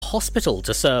hospital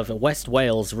to serve West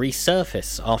Wales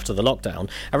resurface after the lockdown,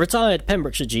 a retired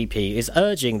Pembrokeshire GP is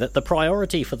urging that the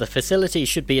priority for the facility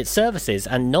should be its services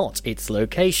and not its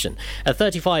location. A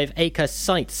 35-acre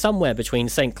site somewhere between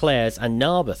St Clair's and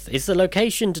Narberth is the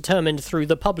location determined through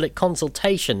the public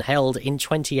consultation held in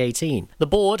 2018. The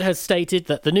board has stated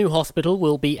that the new hospital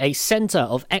will be a centre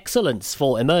of excellence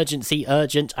for emergency,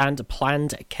 urgent and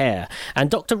planned care.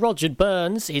 And Dr Roger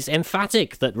Burns is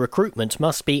emphatic that recruitment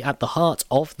must be at the heart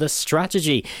of the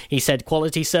strategy. He said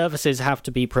quality services have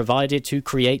to be provided to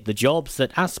create the jobs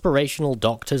that aspirational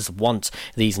doctors want.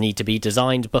 These need to be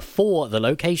designed before the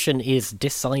location is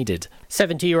decided.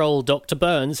 70-year-old Dr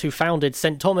Burns, who founded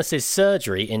St Thomas's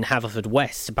Surgery in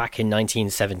Haverfordwest back in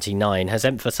 1979, has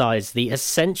emphasised the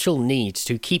essential need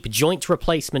to keep joint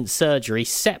replacement surgery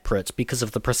separate because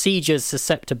of the procedure's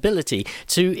susceptibility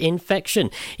to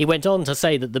infection. He went on to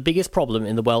say that the biggest problem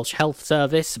in the Welsh Health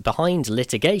Service behind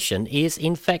litigation is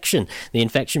infection. The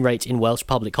infection rate in Welsh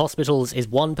public hospitals is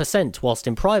 1%, whilst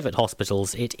in private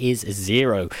hospitals it is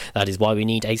 0. That is why we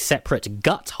need a separate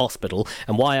gut hospital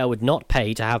and why I would not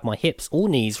pay to have my hips or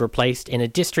knees replaced in a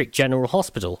district general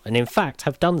hospital, and in fact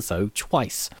have done so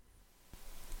twice.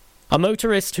 A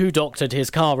motorist who doctored his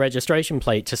car registration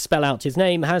plate to spell out his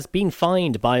name has been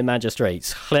fined by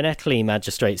magistrates. Llanelli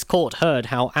Magistrates Court heard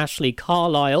how Ashley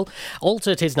Carlisle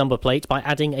altered his number plate by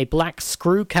adding a black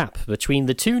screw cap between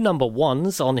the two number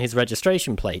 1s on his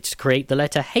registration plate to create the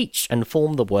letter H and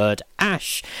form the word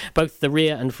Ash. Both the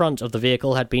rear and front of the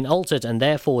vehicle had been altered and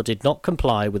therefore did not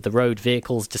comply with the Road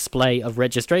Vehicles Display of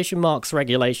Registration Marks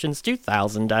Regulations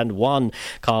 2001.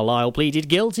 Carlisle pleaded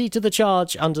guilty to the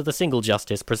charge under the Single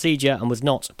Justice procedure and was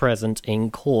not present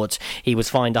in court. He was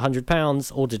fined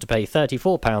 £100, ordered to pay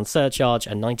 £34 surcharge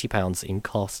and £90 in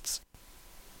costs.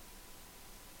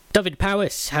 David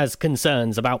Powys has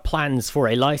concerns about plans for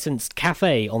a licensed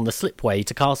cafe on the slipway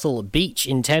to Castle Beach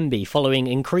in Tenby following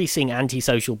increasing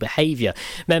antisocial behaviour.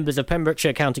 Members of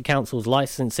Pembrokeshire County Council's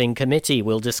licensing committee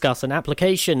will discuss an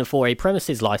application for a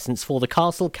premises licence for the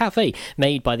Castle Cafe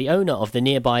made by the owner of the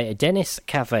nearby Dennis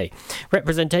Cafe.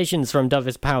 Representations from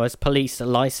David Powys Police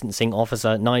Licensing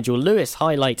Officer Nigel Lewis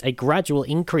highlight a gradual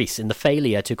increase in the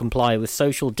failure to comply with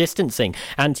social distancing,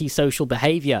 antisocial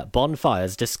behaviour,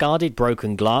 bonfires, discarded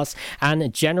broken glass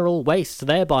and general waste,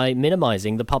 thereby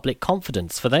minimising the public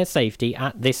confidence for their safety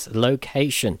at this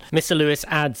location. Mr Lewis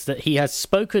adds that he has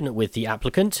spoken with the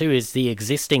applicant, who is the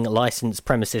existing licensed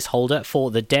premises holder for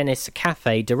the Dennis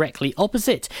Cafe directly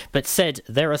opposite, but said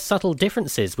there are subtle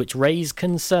differences which raise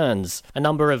concerns. A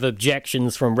number of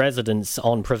objections from residents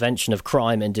on prevention of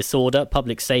crime and disorder,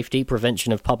 public safety,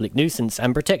 prevention of public nuisance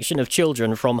and protection of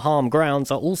children from harm grounds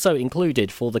are also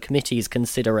included for the committee's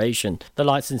consideration. The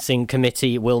licensing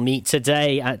committee will meet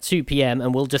today at 2 p.m.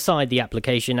 and will decide the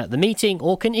application at the meeting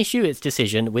or can issue its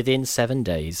decision within 7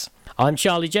 days. I'm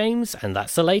Charlie James, and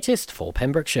that's the latest for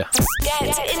Pembrokeshire.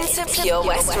 Get into Pure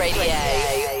West Radio.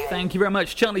 Thank you very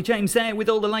much, Charlie James there with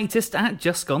all the latest at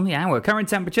just gone the hour. Current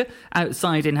temperature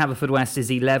outside in Haverfordwest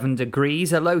is 11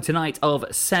 degrees, a low tonight of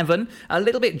 7. A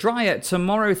little bit drier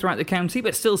tomorrow throughout the county,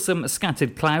 but still some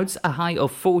scattered clouds. A high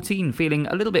of 14, feeling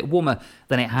a little bit warmer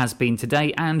than it has been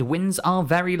today, and winds are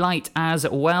very light as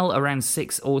well, around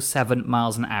 6 or 7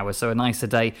 miles an hour. So a nicer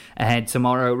day ahead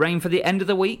tomorrow. Rain for the end of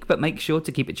the week, but make sure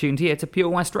to keep it tuned here to Pure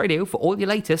West Radio for all your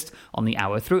latest on the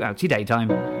hour throughout your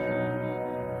daytime.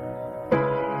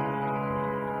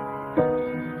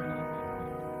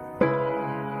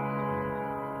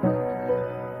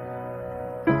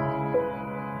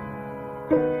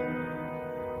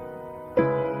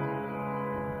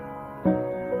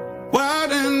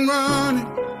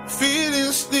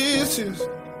 Is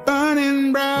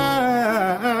burning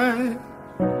bright.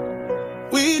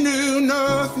 We knew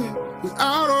nothing was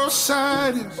out of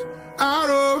sight, is out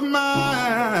of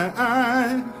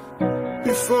mind.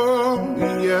 Before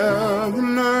we ever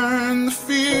learned the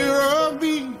fear of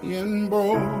being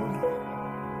bold,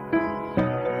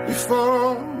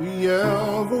 before we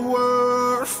ever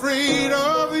were afraid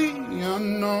of the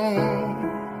unknown.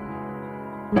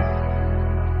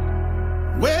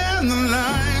 When the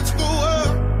lights go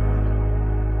up,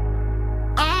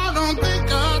 I don't think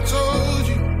I told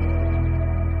you,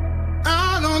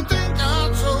 I don't think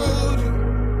I told you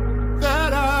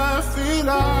that I feel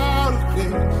out of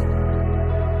place.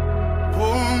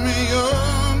 Pull me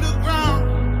underground.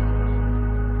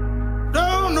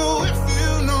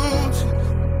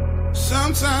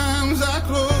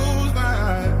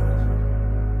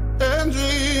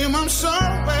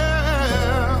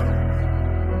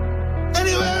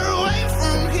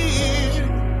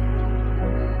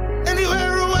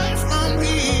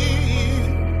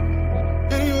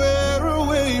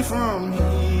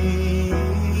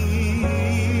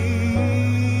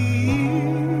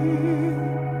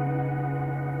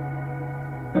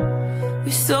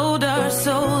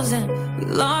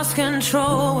 lost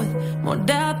control with more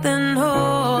doubt than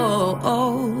hope.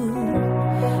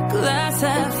 Glass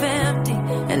half empty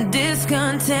and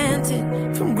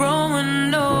discontented from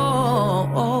growing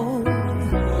old.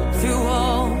 Through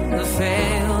all the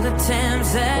failed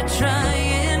attempts at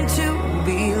trying to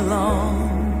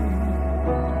belong,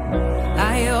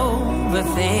 I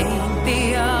overthink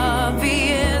the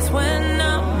obvious when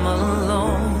I'm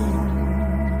alone.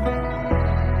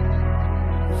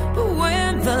 But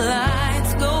when the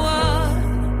lights go up,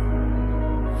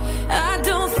 I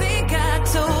don't think I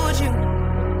told you,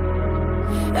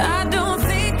 I don't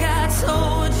think I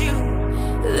told you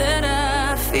that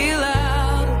I feel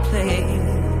out of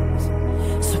place.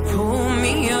 So pull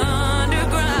me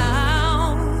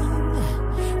underground.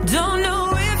 Don't know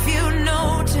if you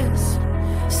notice,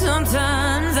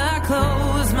 sometimes I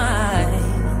close my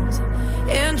eyes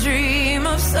and dream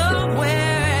of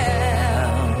somewhere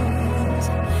else.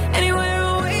 Anywhere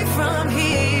away from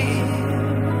here,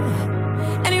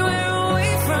 anywhere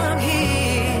away from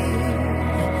here,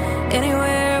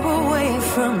 anywhere away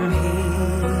from here.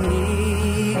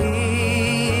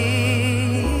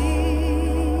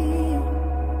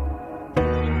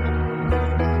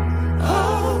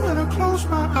 Oh, when I close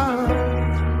my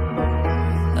eyes.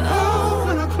 Oh,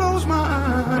 when I close my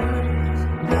eyes.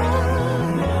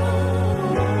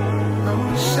 I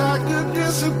wish I could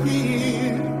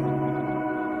disappear.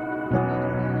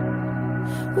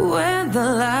 When the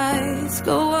lights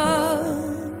go up,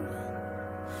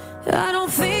 I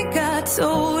don't think I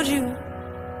told you,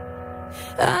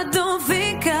 I don't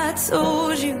think I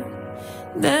told you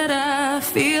that I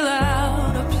feel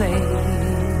out of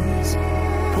place.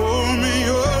 Pull me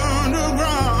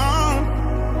underground.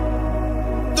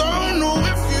 Don't know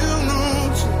if you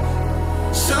notice,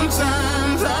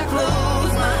 sometimes I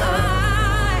close my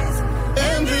eyes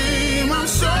and dream of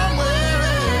somewhere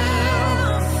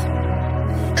else.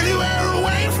 Anywhere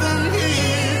away from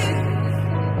here,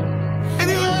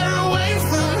 anywhere away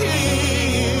from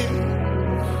here,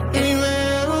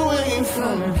 anywhere away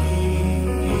from here.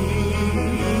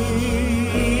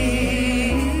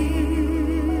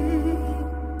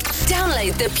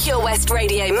 Download the Pure West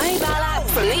Radio mobile app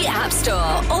from the App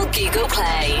Store or Google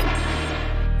Play.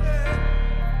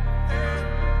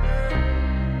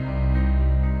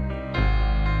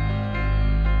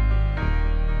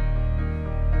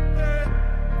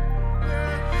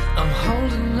 I'm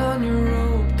holding on your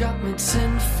rope, got me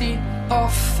 10 feet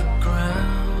off the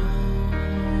ground.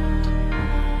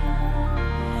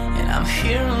 And I'm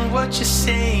hearing what you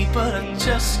say, but I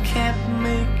just can't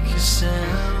make a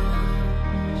sound.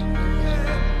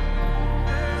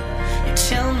 You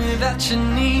tell me that you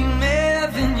need me,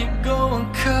 then you go and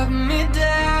cut me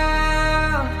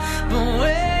down. But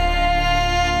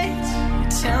wait, you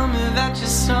tell me that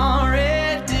you're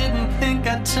sorry, didn't think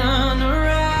I'd turn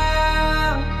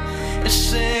around and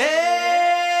say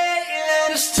that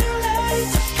it's too late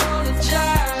to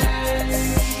apologize.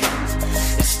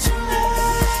 It's too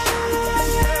late.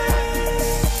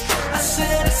 I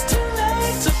said it's too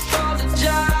late to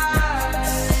apologize.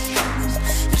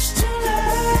 It's too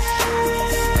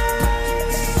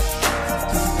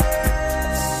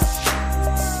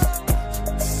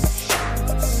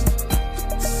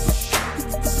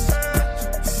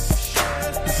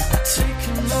take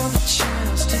another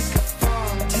chance, take a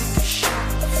fall, take a shot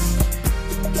from you.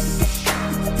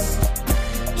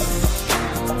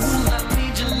 I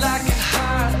need you like a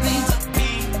heart needs a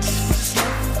beat.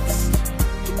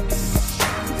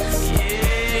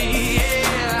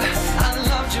 Yeah, I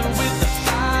loved you with the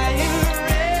fire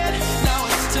red. Now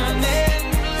it's turning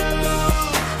blue.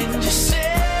 And you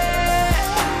say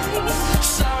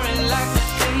sorry like the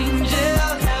angel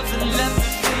heaven let me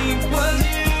think was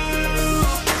you.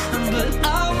 But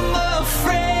I'm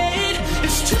afraid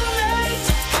it's too late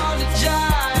to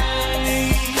apologize.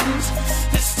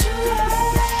 It's too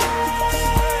late.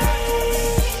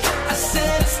 I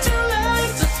said it's too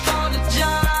late to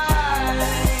apologize.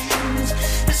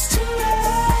 It's too late.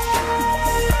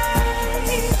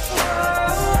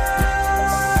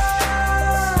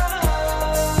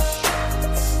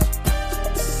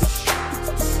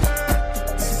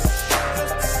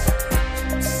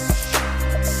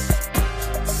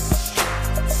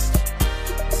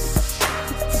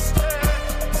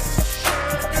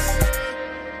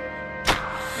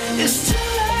 It's too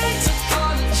late to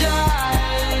apologize.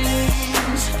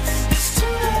 It's too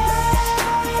late.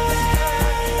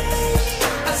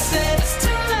 I said it's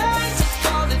too late to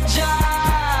apologize.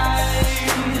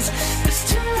 It's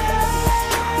too late.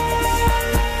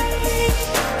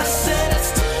 I said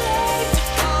it's too late to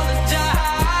apologize.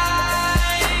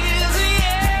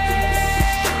 Yeah.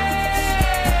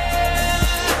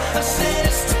 I said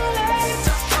it's too late.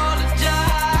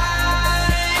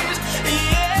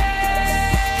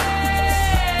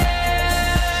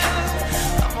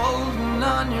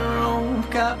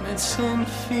 about 10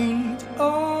 feet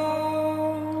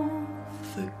off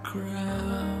the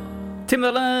ground.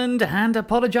 Timberland and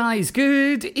Apologise.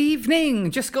 Good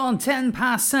evening. Just gone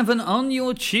 7:10 on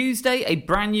your Tuesday. A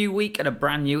brand new week and a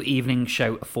brand new evening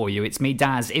show for you. It's me,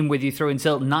 Daz, in with you through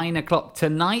until 9 o'clock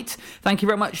tonight. Thank you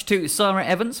very much to Sarah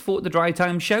Evans for the Dry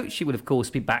Time show. She will, of course,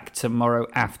 be back tomorrow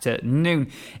afternoon.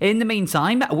 In the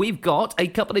meantime, we've got a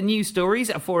couple of news stories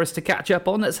for us to catch up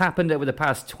on that's happened over the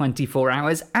past 24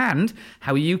 hours and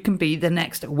how you can be the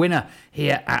next winner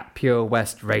here at Pure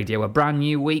West Radio. A brand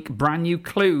new week, brand new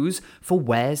clues for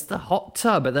Where's the Hot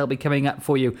Tub? They'll be coming up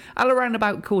for you at around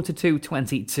about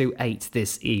 7:45, 8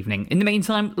 this evening. In the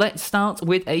meantime, let's start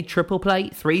with a triple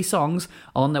play, 3 songs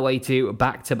on the way to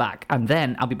back, and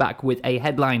then I'll be back with a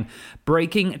headline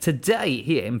breaking today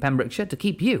here in Pembrokeshire to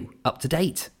keep you up to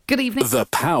date. Good evening. The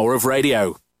power of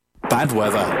radio. Bad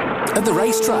weather. At the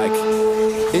racetrack.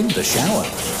 In the shower.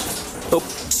 Oh,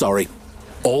 sorry.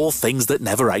 All things that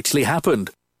never actually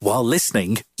happened. While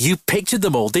listening, you pictured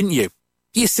them all, didn't you?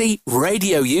 You see,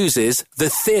 radio uses the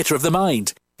theatre of the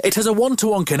mind. It has a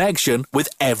one-to-one connection with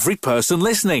every person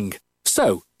listening.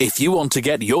 So, if you want to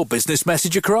get your business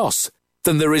message across,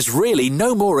 then there is really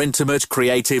no more intimate,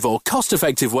 creative or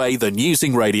cost-effective way than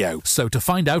using radio. So to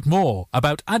find out more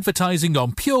about advertising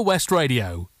on Pure West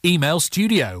Radio, email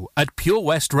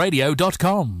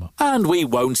studio@purewestradio.com. And we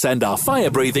won't send our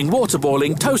fire-breathing,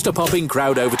 water-boiling, toaster-popping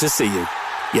crowd over to see you.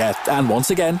 Yeah, and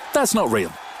once again, that's not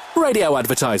real. Radio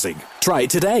advertising. Try it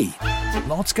today.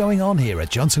 Lots going on here at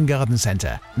Johnson Garden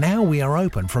Centre. Now we are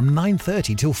open from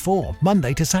 9:30 till 4,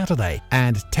 Monday to Saturday,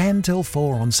 and 10 till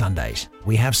 4 on Sundays.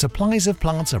 We have supplies of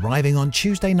plants arriving on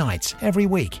Tuesday nights every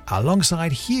week,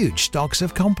 alongside huge stocks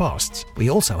of composts. We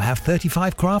also have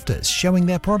 35 crafters showing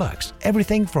their products,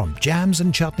 everything from jams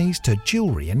and chutneys to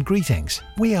jewellery and greetings.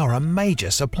 We are a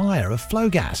major supplier of flow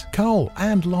gas, coal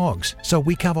and logs, so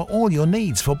we cover all your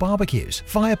needs for barbecues,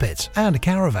 fire pits and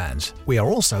caravans. We are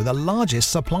also the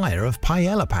largest supplier of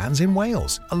paella pans in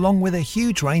Wales, along with a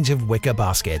huge range of wicker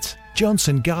baskets.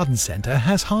 Johnson Garden Centre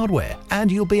has hardware,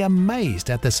 and you'll be amazed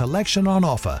at the selection on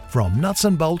offer, from nuts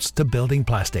and bolts to building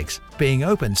plastics. Being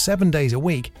open 7 days a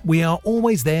week, we are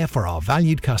always there for our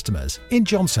valued customers. In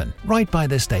Johnson, right by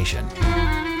the station.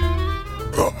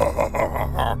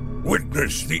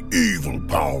 Witness the evil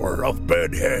power of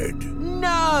Bedhead.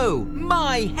 No!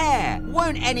 My hair!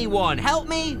 Won't anyone help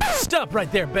me? Stop right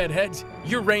there, Bedheads.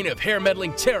 Your reign of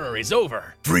hair-meddling terror is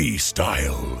over.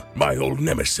 Freestyle, my old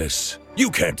nemesis. You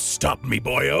can't stop me,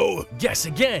 boyo. Guess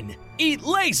again. Eat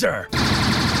laser!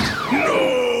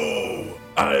 No!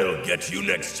 I'll get you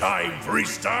next time,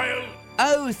 Freestyle.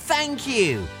 Oh, thank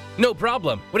you. No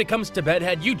problem. When it comes to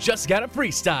Bedhead, you just gotta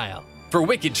freestyle. For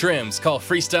wicked trims, call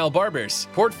Freestyle Barbers,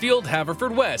 Portfield,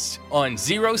 Haverfordwest, on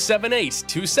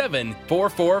 07827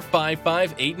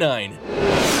 445589.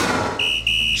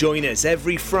 Join us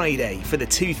every Friday for the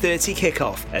 2:30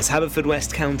 kickoff as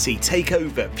Haverfordwest County take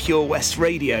over Pure West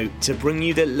Radio to bring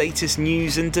you the latest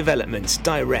news and developments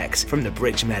direct from the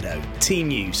Bridge Meadow. Team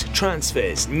news,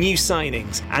 transfers, new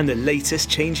signings and the latest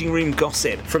changing room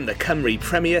gossip from the Cymru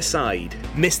Premier side.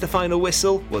 Miss the final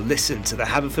whistle? Well, listen to the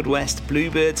Haverfordwest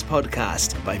Bluebirds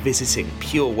podcast by visiting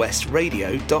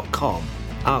purewestradio.com.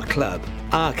 Our club,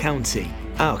 our county,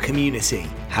 our community.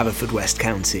 Haverfordwest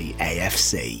County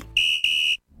AFC.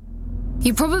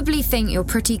 You probably think you're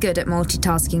pretty good at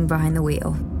multitasking behind the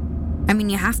wheel. I mean,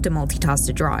 you have to multitask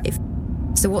to drive.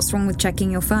 So what's wrong with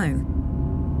checking your phone?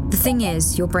 The thing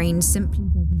is, your brain simply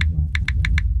doesn't work that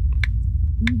way.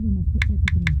 Even a quick look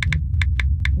at a message,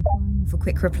 or firing off a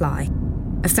quick reply,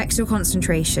 affects your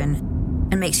concentration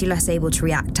and makes you less able to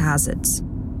react to hazards.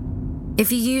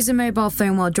 If you use a mobile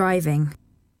phone while driving,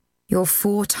 you're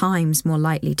 4 times more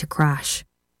likely to crash.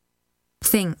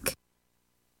 Think.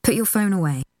 Put your phone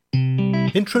away.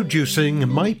 Introducing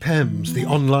MyPems, the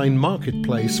online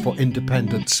marketplace for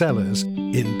independent sellers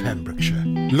in Pembrokeshire.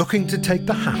 Looking to take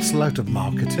the hassle out of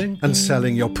marketing and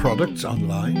selling your products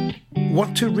online?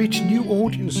 Want to reach new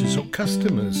audiences or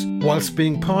customers whilst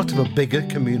being part of a bigger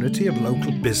community of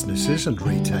local businesses and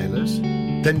retailers?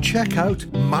 Then check out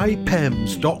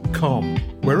mypems.com.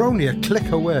 We're only a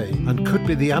click away and could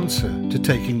be the answer to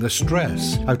taking the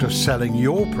stress out of selling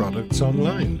your products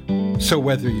online. So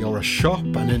whether you're a shop,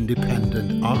 an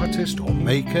independent artist or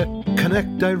maker,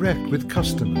 connect direct with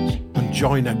customers and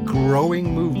join a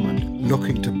growing movement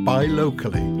looking to buy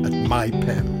locally at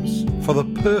MyPems. For the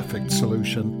perfect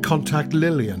solution, contact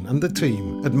Lillian and the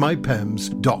team at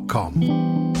mypems.com.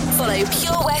 Follow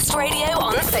Pure West Radio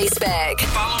on Facebook.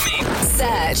 Follow me.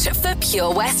 Search for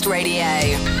Pure West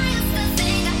Radio.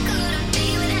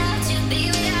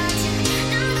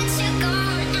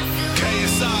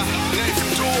 KSI, Nathan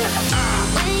Door.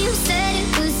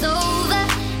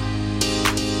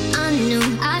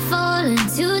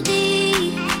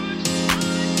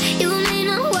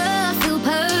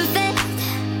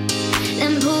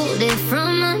 pulled it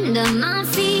from under my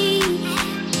feet.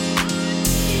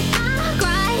 I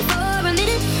cried for a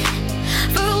minute.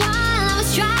 For a while I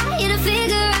was trying to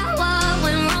figure out what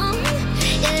went wrong.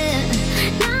 Yeah,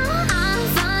 now I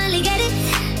finally get it.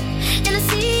 And I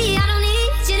see I don't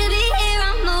need you to be here,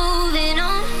 I'm moving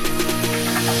on.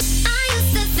 I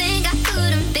used to think I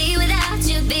couldn't be without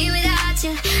you, be without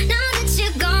you. Now that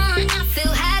you're gone, I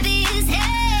feel happy as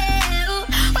hell.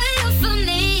 Wait up for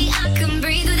me, I can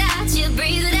breathe without you,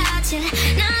 breathe without you.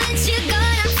 Now that you're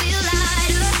gone, I feel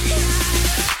lighter.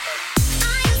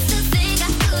 I used to think I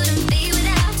couldn't be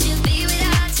without you, be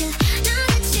without you. Now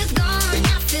that you're gone,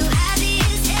 I feel happy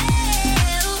as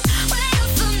hell. Wait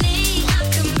up for me, I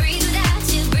can breathe without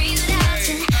you, breathe without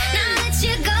you. Now that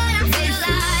you're gone, I feel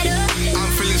lighter.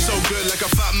 I'm feeling so good like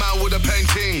a fat man with a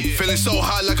painting. Feeling so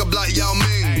high like a black Yao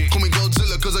Ming. Call me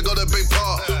Godzilla cause I got a big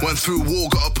part. Went through war,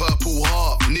 got a purple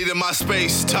heart. Needed my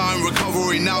space, time,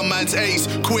 recovery. Now man's ace,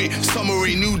 quit,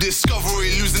 summary, new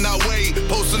discovery. Losing that weight,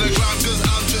 post on the ground cause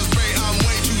I'm just great. I'm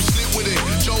way too slick with it,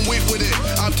 John Wick with it.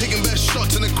 I'm taking best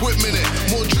shots and equipment it.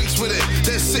 More drinks with it,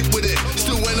 then sick with it.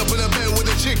 Still went up in a bed with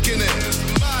a chick in it.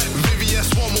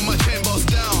 VVS1 with my chain boss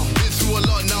down. Been through a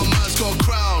lot, now man's got a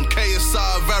crown.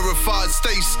 KSI verified,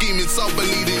 stay scheming, some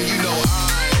bleeding, you know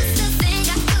I used to think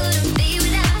I couldn't be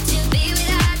without you, be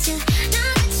without you. Now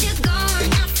that you're gone,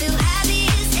 I feel happy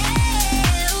as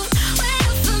hell. Wait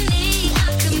up for me,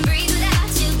 I can breathe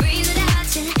without you, breathe without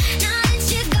you. Now that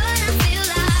you're gone, I feel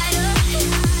lighter.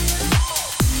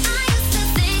 I used to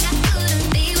think I couldn't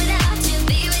be without you,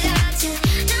 be without you.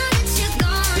 Now that you're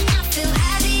gone, I feel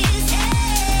happy as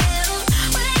hell.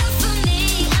 Wait up for me,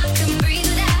 I can breathe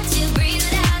without you, breathe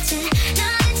without you.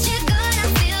 Now that you're gone, I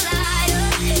feel lighter.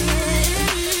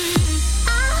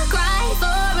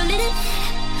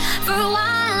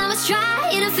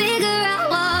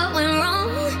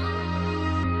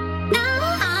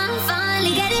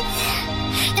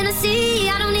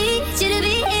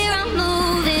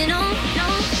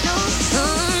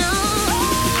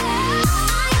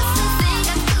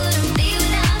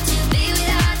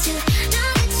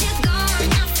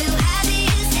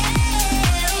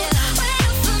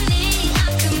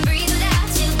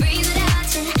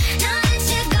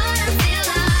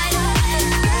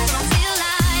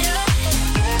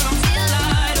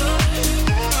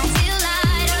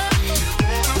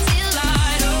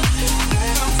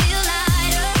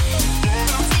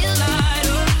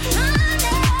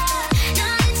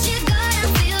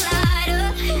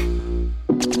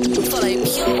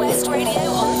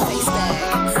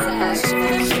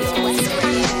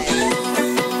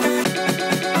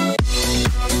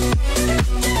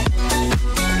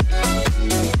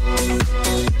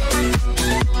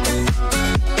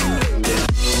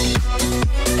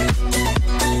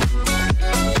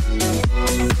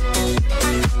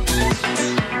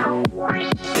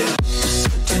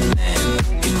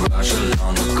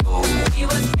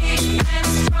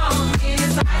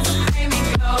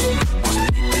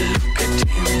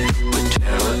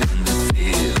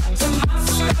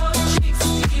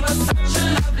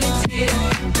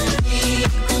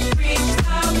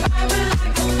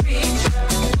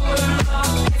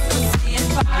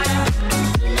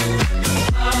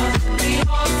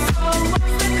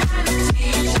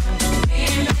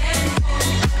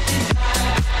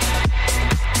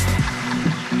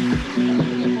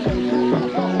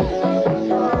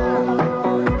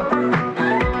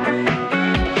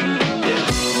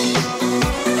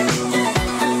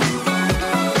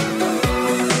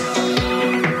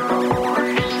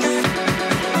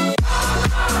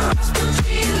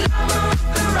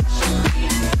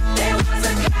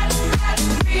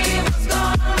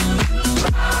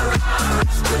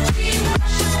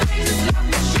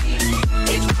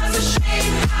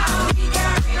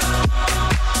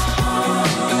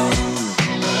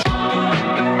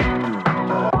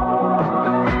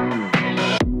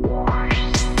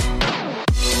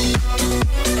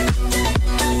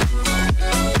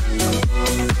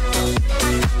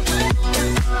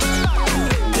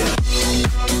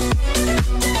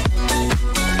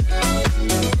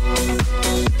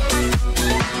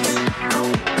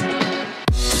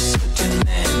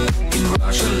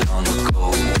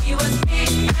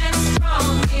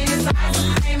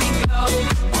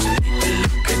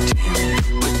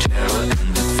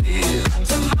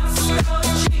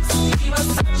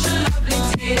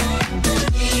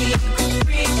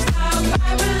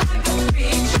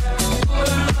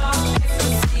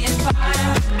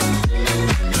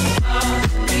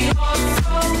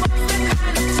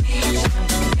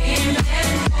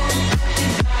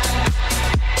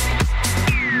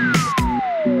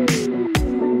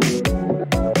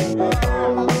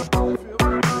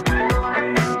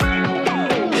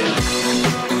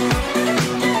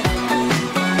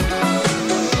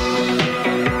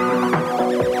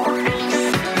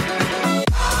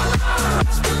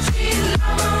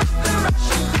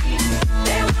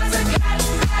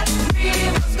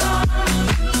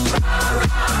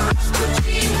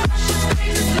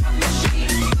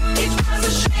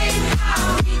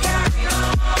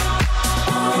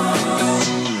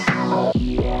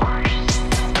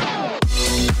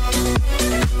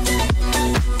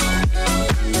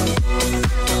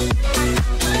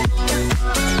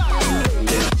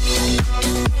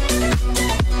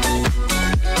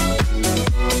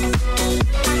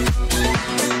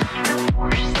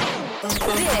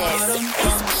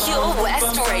 is Pure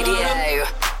West Radio.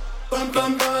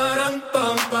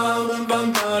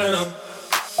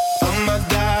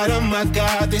 Oh my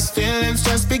God, these feelings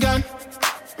just begun.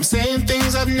 I'm saying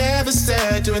things I've never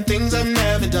said, doing things I've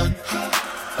never done.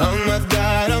 Oh my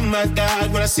God,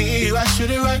 when I see you I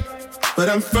shoot it right. But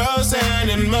I'm frozen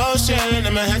in motion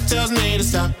and my head tells me to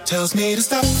stop. Tells me to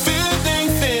stop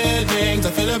feelings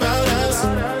I feel about us.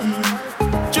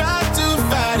 Try to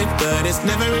fight it, but it's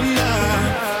never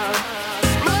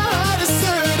enough. My heart is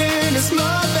hurting, it's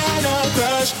more than a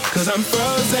crush. Cause I'm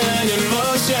frozen in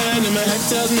motion and my head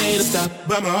tells me to stop.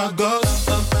 But my heart goes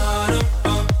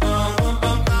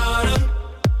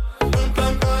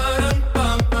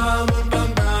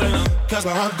cause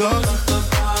my heart goes.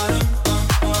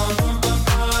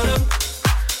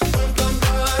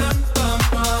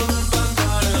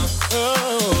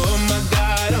 Oh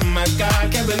my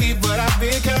God, can't believe what I've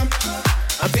become.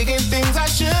 I'm thinking things I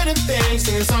shouldn't think,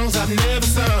 singing songs I've never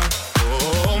sung.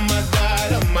 Oh my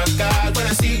God, when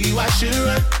I see you I should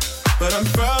run. But I'm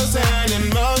frozen in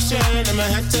motion and my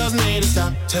head tells me to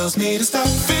stop. Tells me to stop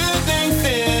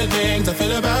feelings I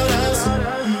feel about us.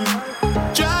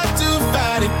 Try to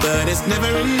fight it, but it's never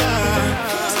enough.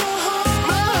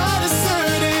 My heart is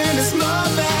hurting, it's more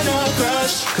than a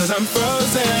crush. Cause I'm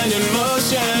frozen in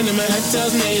motion and my head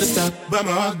tells me to stop. But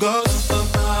my heart goes.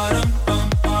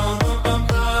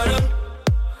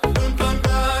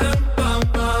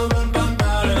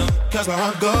 Cause my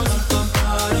heart goes.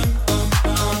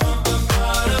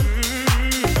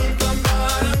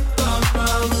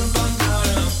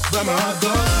 But my heart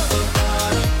goes.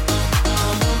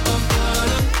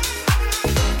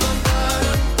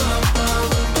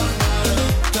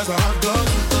 Cause my heart goes.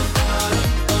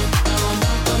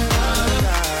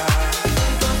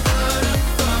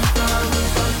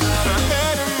 My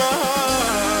head and my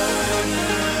heart.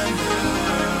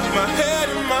 My head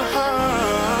and my heart.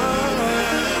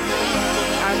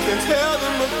 I can tell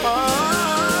them apart.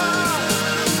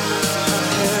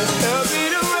 Tell me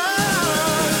to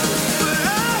run, but I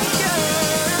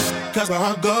can't. Cause my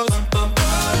heart goes.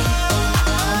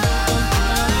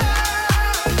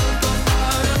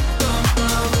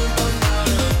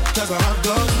 Cause my heart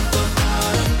goes.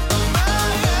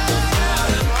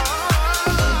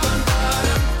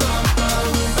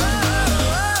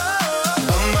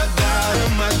 Oh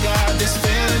my God, this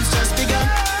feeling's just begun.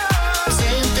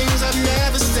 Saying things I've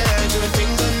never said, doing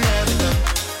things I've never done.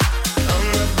 Oh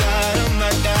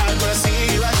my God, when I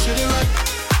see you I should it right.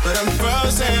 But I'm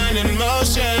frozen in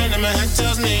motion and my head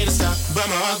tells me to stop. But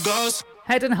my heart goes.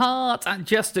 Head and Heart at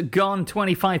just gone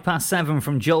 7:25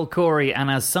 from Joel Corey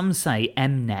and, as some say,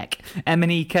 M-Neck.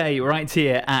 M&EK right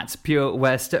here at Pure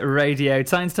West Radio.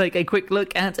 Time to take a quick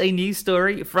look at a news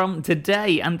story from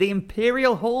today. And the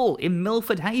Imperial Hall in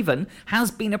Milford Haven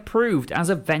has been approved as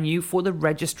a venue for the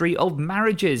Registry of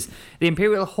Marriages. The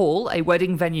Imperial Hall, a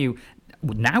wedding venue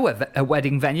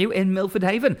in Milford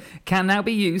Haven, can now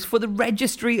be used for the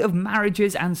Registry of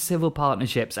Marriages and Civil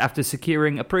Partnerships after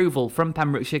securing approval from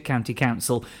Pembrokeshire County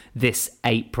Council this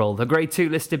April. The Grade 2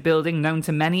 listed building, known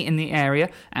to many in the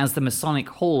area as the Masonic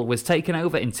Hall, was taken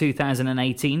over in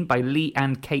 2018 by Lee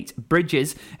and Kate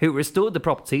Bridges, who restored the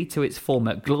property to its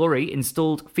former glory,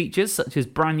 installed features such as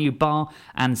brand new bar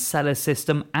and cellar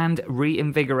system, and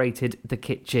reinvigorated the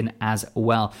kitchen as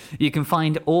well. You can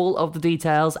find all of the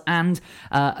details and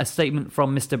a statement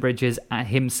from Mr. Bridges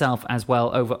himself as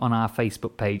well over on our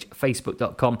Facebook page,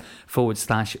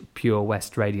 facebook.com/Pure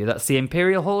West Radio. That's the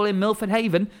Imperial Hall in Milford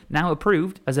Haven, now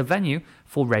approved as a venue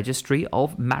for Registry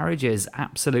of Marriages.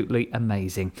 Absolutely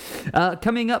amazing.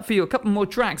 Coming up for you, a couple more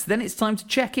tracks, then it's time to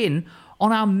check in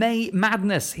on our May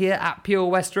Madness here at Pure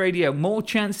West Radio. More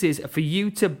chances for you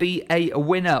to be a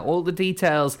winner. All the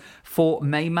details for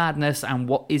May Madness and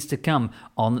what is to come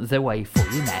on the way for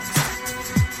you next.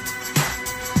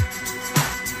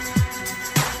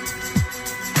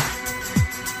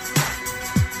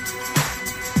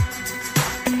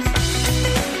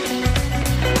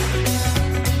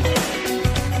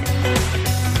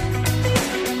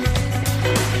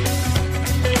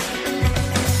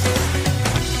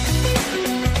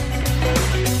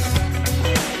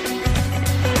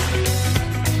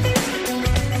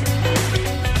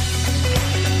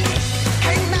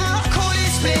 Hey now, call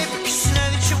this baby, 'cause you know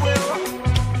that you're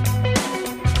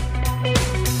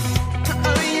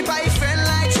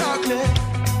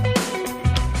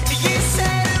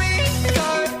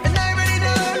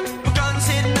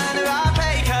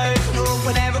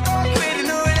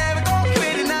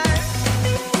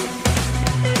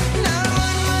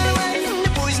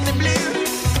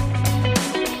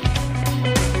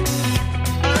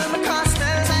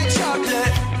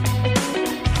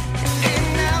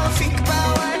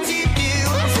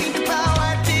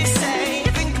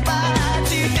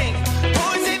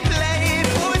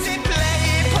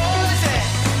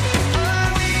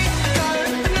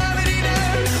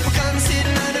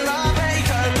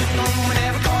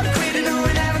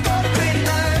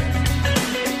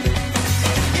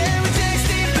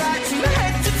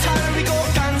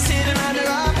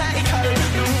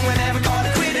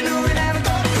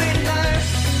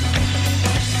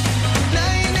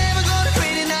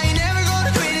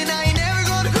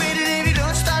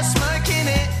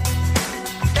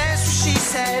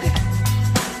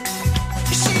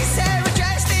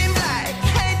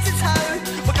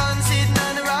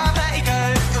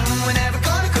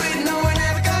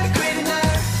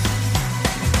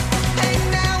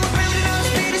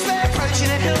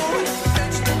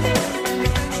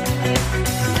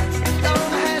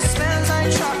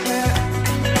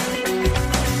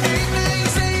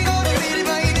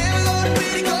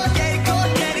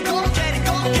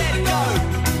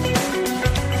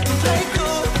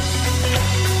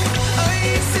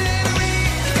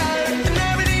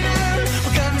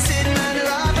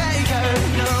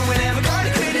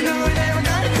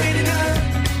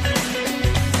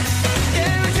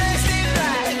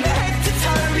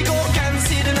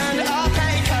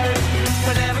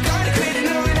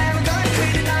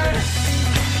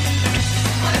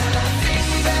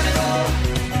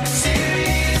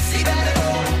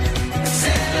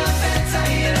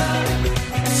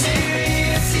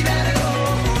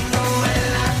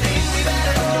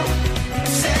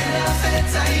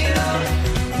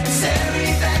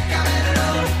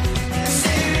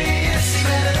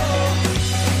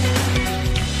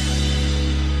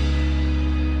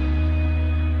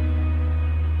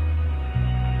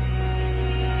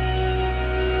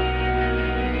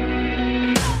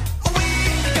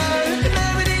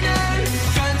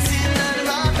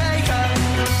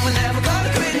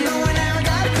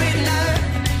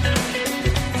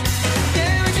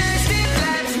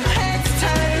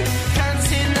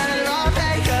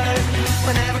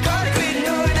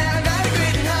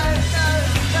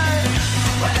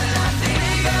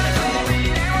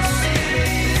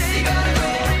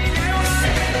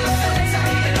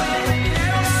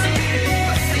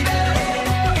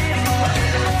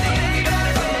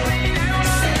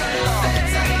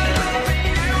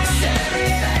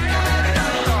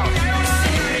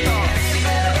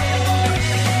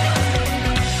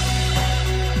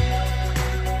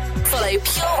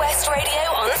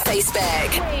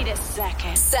Facebook. Wait a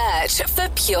second. Search for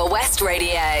Pure West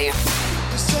Radio.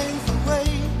 The safe way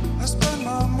I spend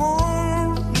my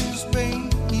mornings, baby.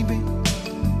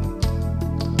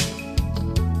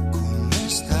 ¿Cómo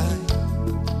estás?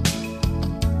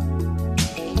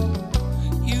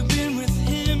 You've been with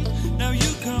him, now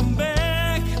you come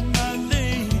back, my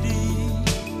lady.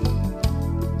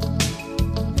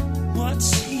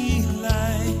 What's he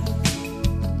like?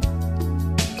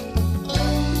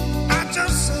 I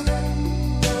just sit and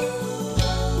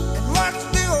watch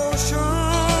the ocean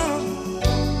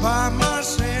by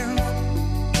myself,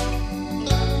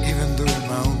 even doing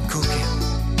my own cooking.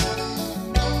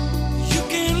 You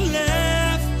can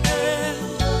laugh and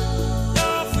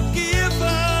you're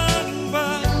forgiven,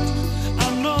 but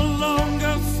I'm no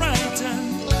longer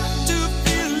frightened to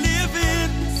be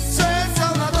living. Senza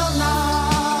Madonna,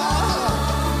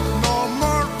 no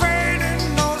more pain and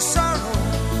no sorrow.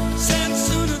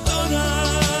 Senza Madonna,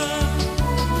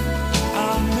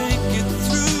 I'll make it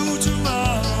through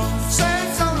tomorrow.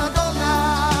 Senza una donna,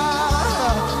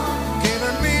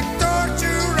 giving me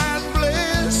torture and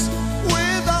bliss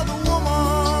without a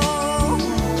woman.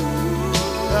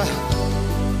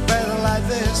 Better like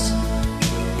this.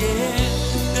 Yeah,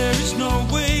 there is no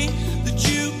way that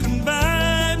you can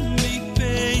buy me,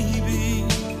 baby.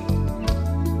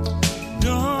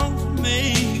 Don't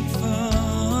make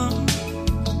fun.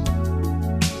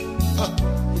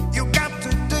 You got to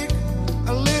dig a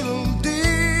little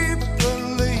deeper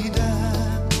later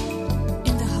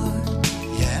in the heart.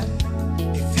 Yeah,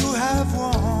 if you have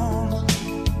one.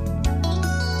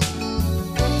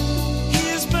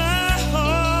 Here's my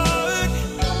heart.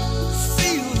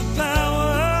 Feel the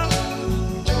power.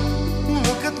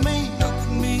 Look at me. Look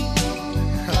at me.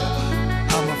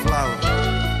 I'm a flower.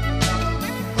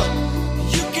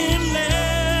 You can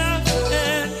laugh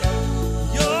and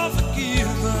you're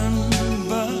forgiven,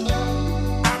 but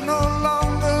I'm no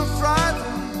longer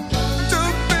frightened to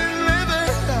be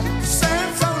living.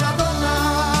 Senza una donna,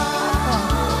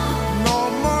 no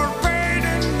more pain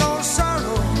and no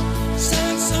sorrow.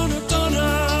 Senza una donna,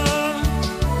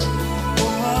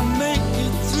 oh, I'll make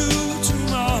it through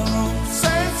tomorrow.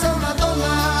 Senza una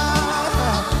donna,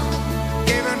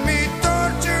 giving me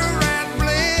torture and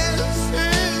bliss.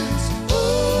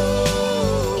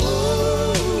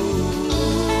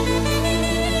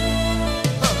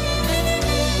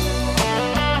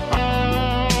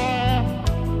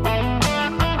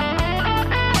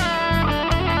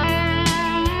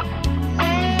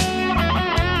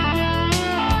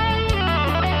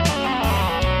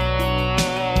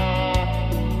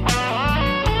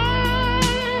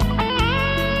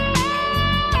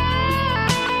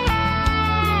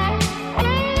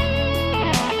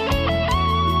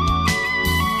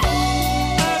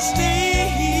 I stay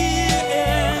here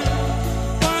and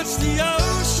watch the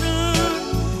ocean.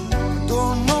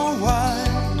 Don't know why,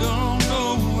 don't know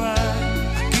why.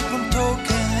 I keep on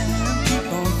talking, keep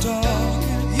on talking.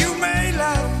 You may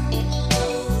laugh,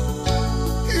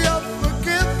 you're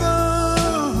forgiven,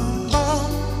 but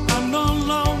I'm no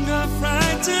longer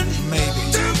frightened. Maybe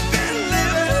to be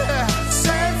living.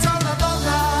 Senza una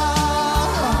donna,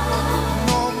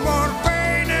 no more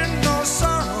pain and no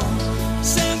sorrow.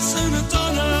 Senza una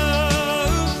donna,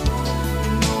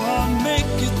 you know I'll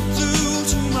make it through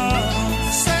tomorrow.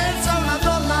 Senza una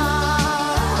donna,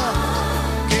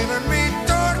 giving me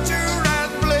torture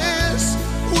and bliss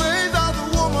without a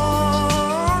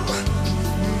woman.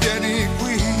 Vieni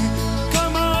qui,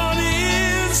 come on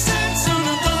in. Senza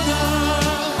una donna,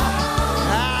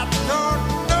 I don't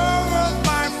know what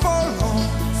might follow.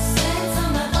 Senza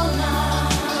una donna,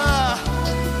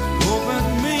 oh, but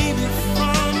maybe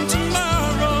from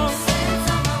tomorrow.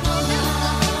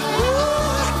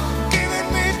 Giving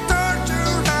me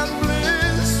torture and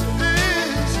bliss.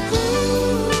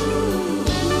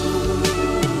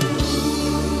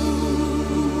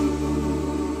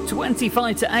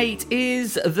 25 to 8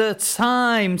 is the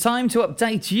time. Time to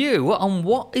update you on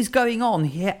what is going on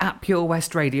here at Pure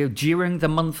West Radio during the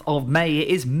month of May. It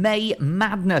is May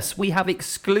Madness. We have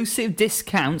exclusive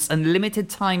discounts and limited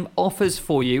time offers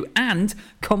for you and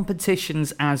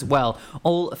competitions as well,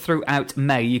 all throughout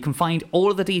May. You can find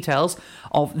all of the details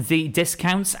of the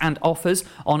discounts and offers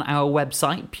on our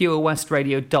website,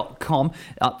 purewestradio.com.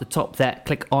 At the top there,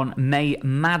 click on May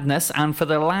Madness. And for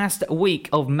the last week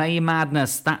of May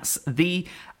Madness, that's the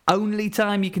Only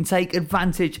time you can take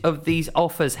advantage of these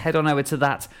offers. Head on over to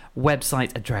that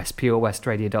website address,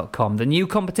 purewestradio.com. The new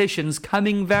competition's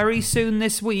coming very soon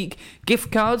this week.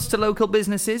 Gift cards to local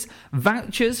businesses,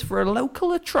 vouchers for a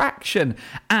local attraction,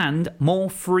 and more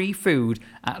free food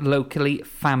at locally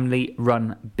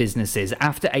family-run businesses.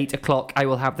 After 8 o'clock, I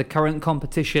will have the current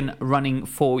competition running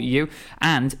for you,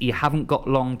 and you haven't got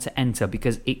long to enter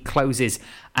because it closes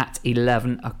at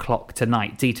 11 o'clock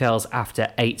tonight. Details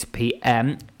after 8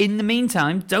 p.m. In the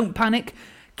meantime, don't panic.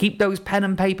 Keep those pen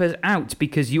and papers out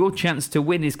because your chance to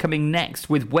win is coming next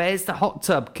with Where's the Hot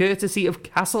Tub? Courtesy of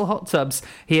Castle Hot Tubs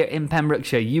here in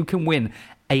Pembrokeshire. You can win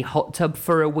a hot tub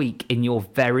for a week in your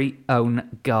very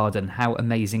own garden. How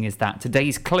amazing is that?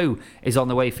 Today's clue is on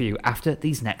the way for you after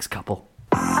these next couple.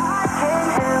 I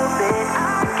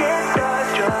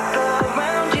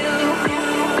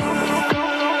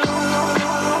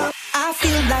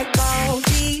feel like all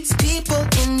these people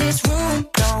in this room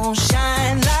don't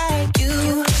shine like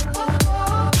you.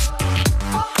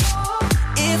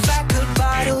 If I could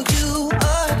bottle you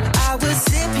up, I would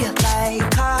sip you like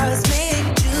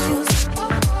cosmic juice.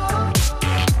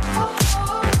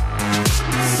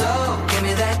 So give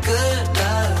me that good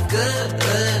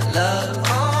love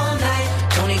all night.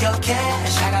 Don't need your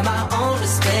cash, I got my own to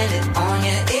spend it on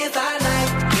you if I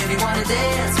like. If you wanna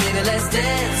dance, baby, let's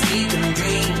dance. We can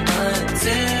dream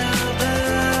until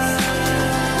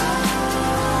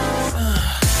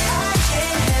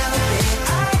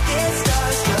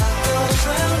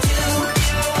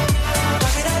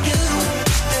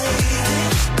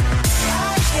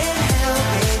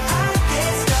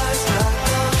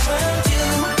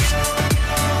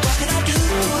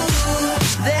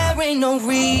no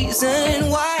reason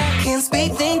why I can't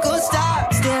speak, think, or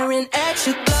stop staring at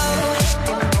your glow.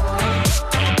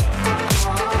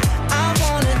 I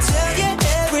wanna tell you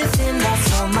everything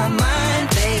that's on my mind,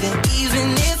 baby,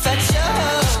 even if I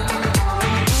chose.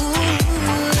 Ooh,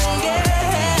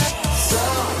 yeah. So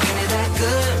give me that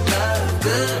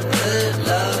good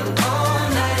love all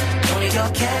night. Don't need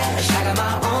your cash, I got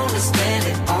my own to spend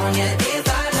it on you if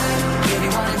I like. If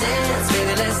you wanna dance,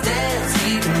 baby, let's dance.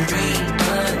 We can dream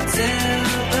until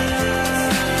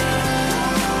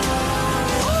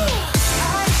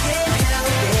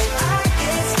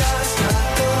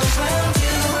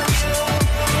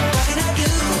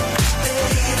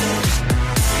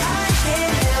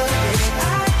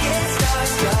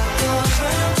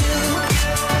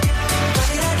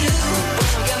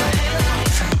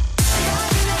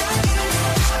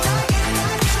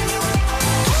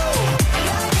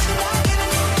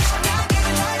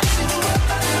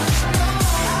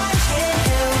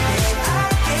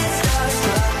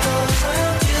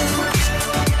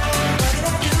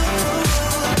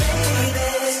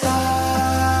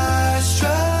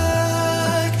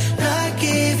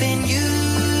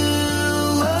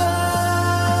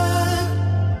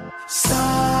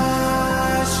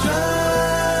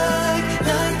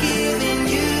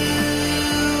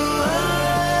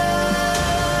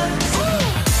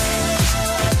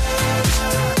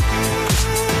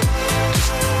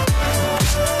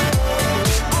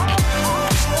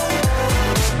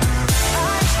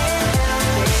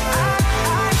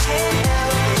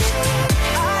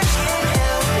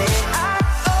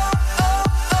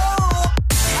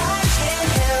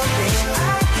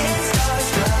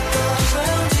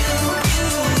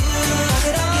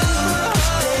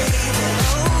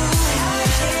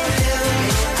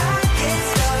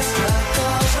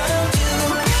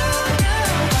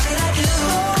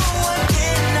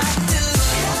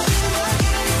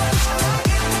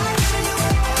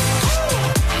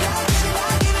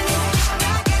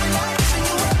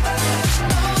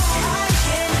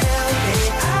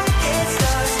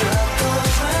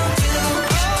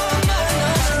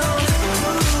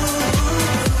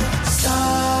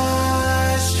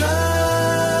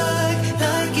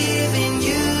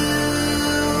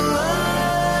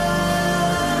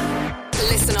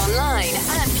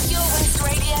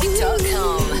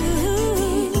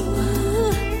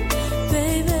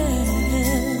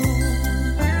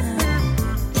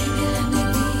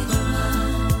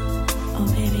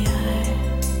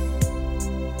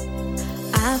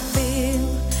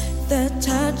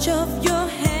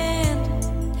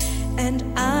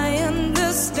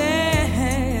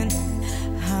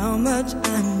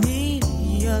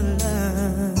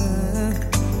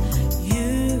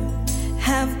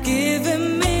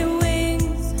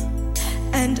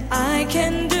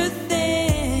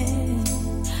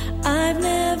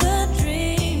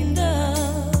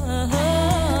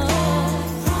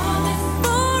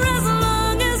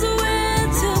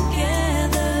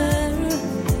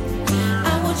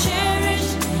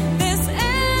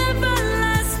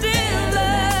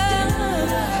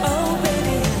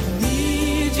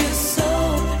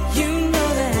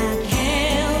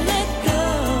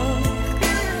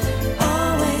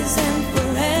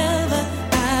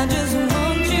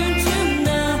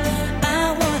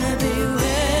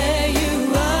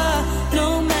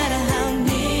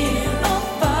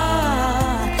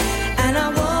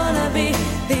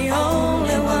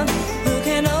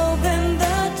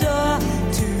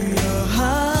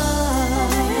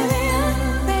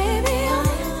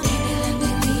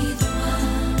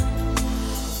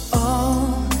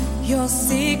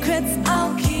secrets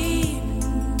I'll keep.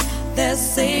 They're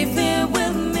safe here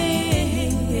with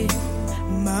me.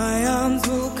 My arms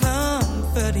will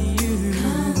comfort you.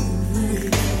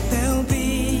 There'll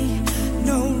be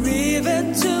no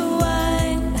river too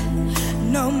wide,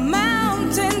 no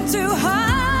mountain too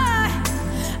high.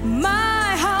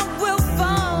 My heart will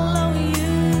follow you.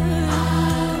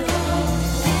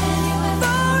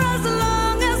 For as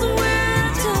long as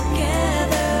we're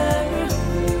together,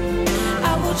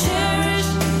 I will cherish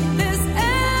this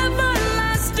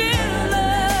everlasting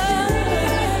love.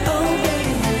 Oh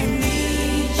baby, I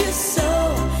need you so.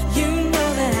 You know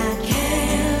that I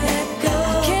can't let go.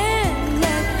 I can't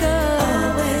let go.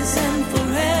 Always and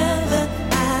forever.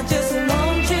 I just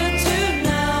want you to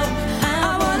know I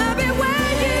wanna be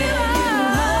where you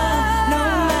are, no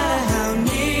matter how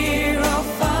near or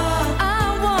far. I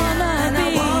wanna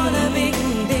be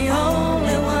the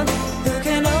only one who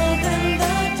can open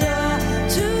the door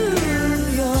to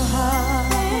your heart.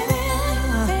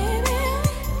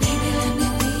 Baby, let me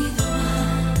be the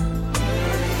one.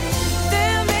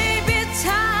 There may be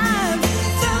times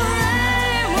the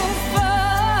rain will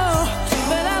fall,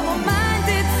 but I won't mind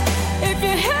it if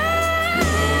you're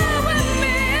here with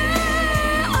me.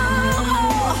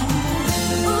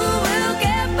 We'll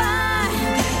get by,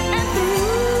 and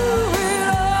through it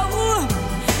all,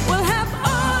 we'll have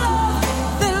all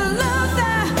of the love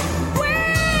that we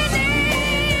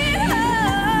need.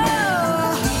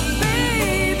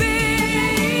 Baby,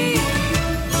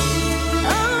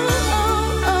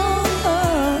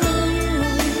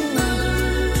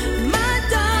 my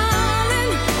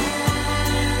darling.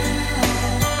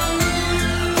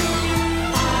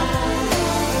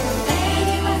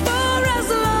 For as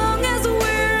long as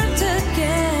we're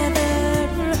together,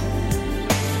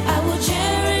 I will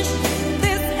cherish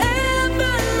this everlasting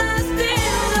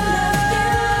love.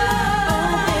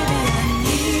 Baby, I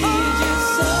need you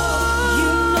so.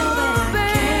 You know that I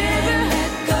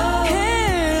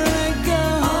can't let go.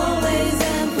 Always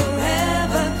and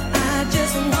forever. I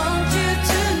just want you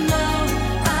to know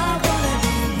I wanna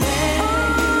be where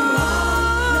you are,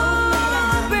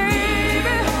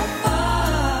 baby.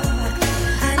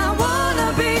 And I wanna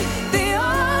be the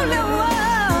only one.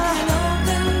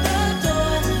 Open the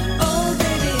door. Oh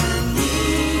baby, I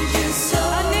need you so.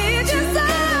 I need you so.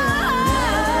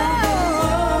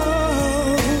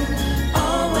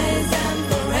 Always and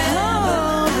forever.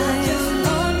 I just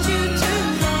want you to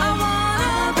know I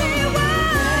wanna be where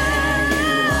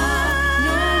you are,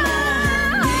 no matter how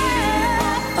near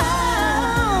or far.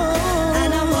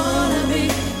 And I wanna be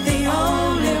the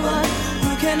only one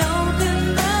who can open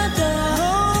the door.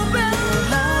 Open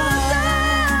the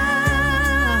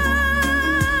door.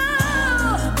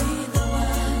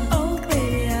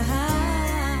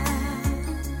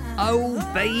 Oh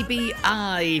baby, Oh Baby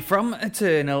I from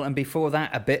Eternal, and before that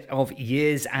a bit of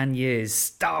Years and Years.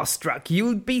 Starstruck.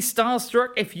 You'd be starstruck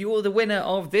if you're the winner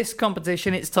of this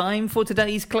competition. It's time for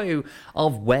today's clue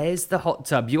of Where's the Hot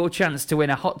Tub? Your chance to win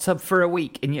a hot tub for a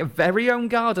week in your very own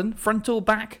garden, front or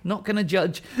back, not going to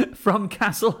judge, from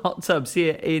Castle Hot Tubs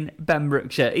here in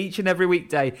Pembrokeshire. Each and every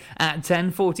weekday at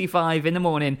 10:45 in the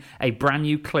morning, a brand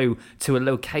new clue to a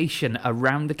location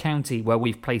around the county where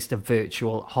we've placed a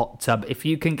virtual hot tub. If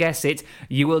you can guess it,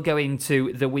 you will go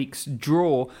into the week's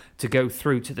draw to go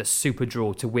through to the super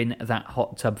draw to win that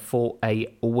hot tub for a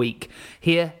week.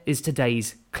 Here is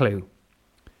today's clue.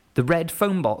 The red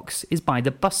phone box is by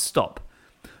the bus stop.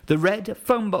 The red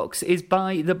phone box is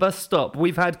by the bus stop.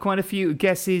 We've had quite a few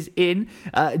guesses in.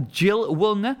 Jill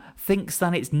Woolner thinks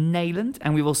that it's Nayland,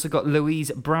 and we've also got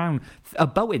Louise Bowen,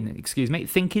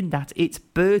 thinking that it's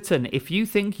Burton. If you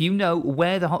think you know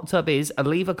where the hot tub is,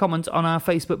 leave a comment on our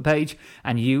Facebook page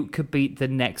and you could be the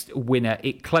next winner.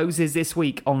 It closes this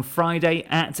week on Friday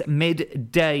at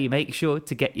midday. Make sure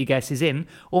to get your guesses in,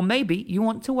 or maybe you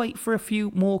want to wait for a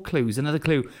few more clues. Another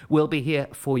clue will be here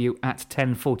for you at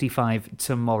 10:45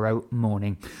 tomorrow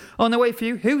morning. On the way for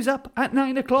you, who's up at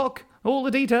 9 o'clock? All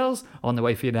the details on the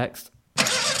way for you next.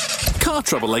 Car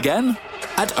trouble again?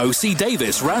 At OC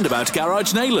Davis Roundabout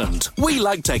Garage Nayland, we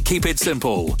like to keep it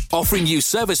simple, offering you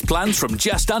service plans from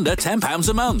just under £10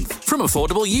 a month, from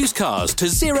affordable used cars to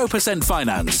 0%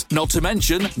 finance, not to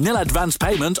mention nil advance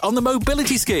payment on the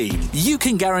mobility scheme. You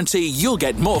can guarantee you'll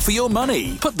get more for your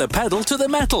money. Put the pedal to the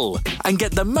metal and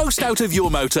get the most out of your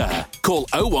motor. Call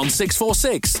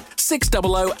 01646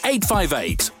 600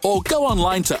 858 or go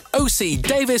online to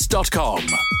ocdavis.com.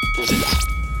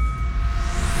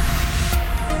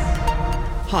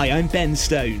 Hi, I'm Ben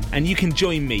Stone, and you can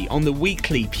join me on the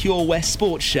weekly Pure West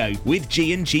Sports Show with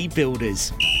G&G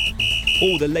Builders.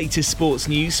 All the latest sports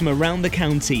news from around the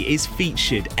county is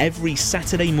featured every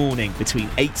Saturday morning between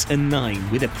 8 and 9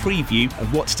 with a preview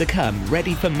of what's to come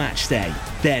ready for match day.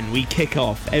 Then we kick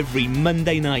off every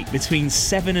Monday night between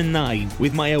 7 and 9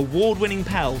 with my award-winning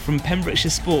pal from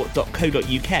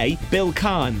PembrokeshireSport.co.uk, Bill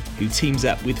Kahn, who teams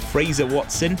up with Fraser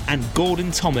Watson and Gordon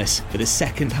Thomas for the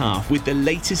second half with the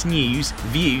latest news,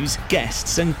 views,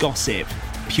 guests and gossip.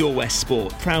 Pure West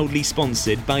Sport, proudly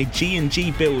sponsored by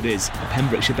G&G Builders, a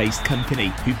Pembrokeshire-based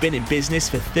company who've been in business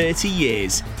for 30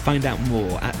 years. Find out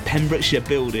more at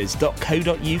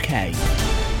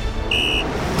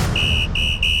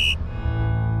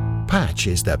pembrokeshirebuilders.co.uk. Patch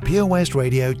is the Pure West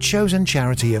Radio chosen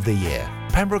charity of the year.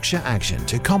 Pembrokeshire Action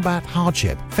to Combat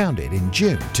Hardship, founded in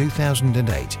June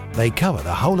 2008. They cover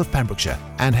the whole of Pembrokeshire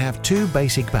and have 2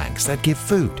 basic banks that give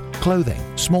food, clothing,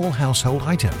 small household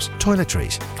items,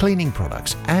 toiletries, cleaning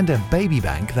products, and a baby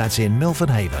bank that's in Milford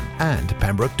Haven and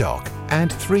Pembroke Dock,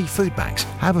 and 3 food banks,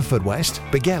 Haverfordwest,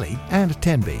 Begelly and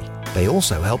Tenby. They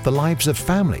also help the lives of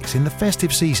families in the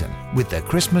festive season with their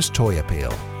Christmas toy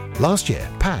appeal. Last year,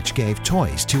 Patch gave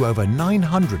toys to over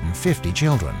 950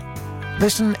 children.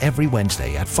 Listen every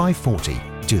Wednesday at 5:40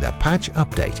 to the Patch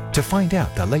Update to find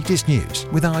out the latest news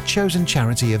with our chosen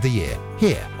charity of the year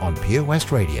here on Pure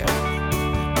West Radio.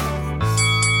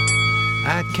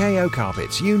 At KO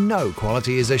Carpets, you know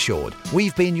quality is assured.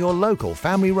 We've been your local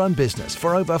family-run business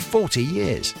for over 40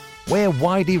 years. We're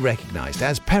widely recognised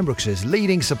as Pembrokeshire's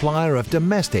leading supplier of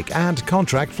domestic and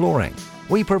contract flooring.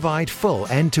 We provide full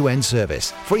end-to-end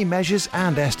service, free measures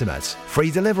and estimates,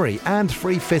 free delivery and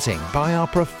free fitting by our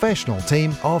professional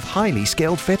team of highly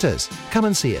skilled fitters. Come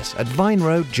and see us at Vine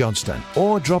Road, Johnston,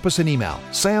 or drop us an email,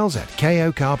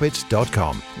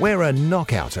 sales@kocarpets.com. We're a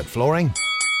knockout at flooring.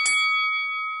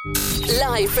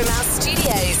 Live from our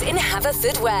studios in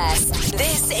Haverfordwest,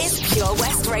 this is Pure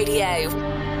West Radio.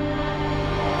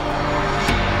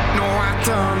 No, I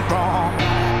done wrong,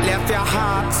 left your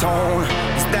heart torn.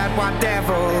 Is that what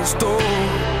devils do?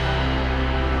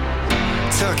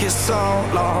 Took you so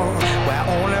long, where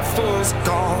only fools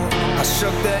go. I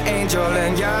shook the angel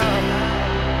in you.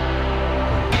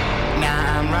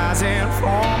 Now I'm rising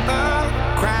from the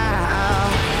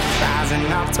ground,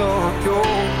 rising up to you.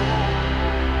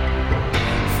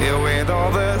 Filled with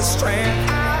all the strength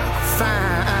I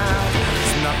find,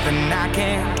 there's nothing I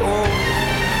can't do.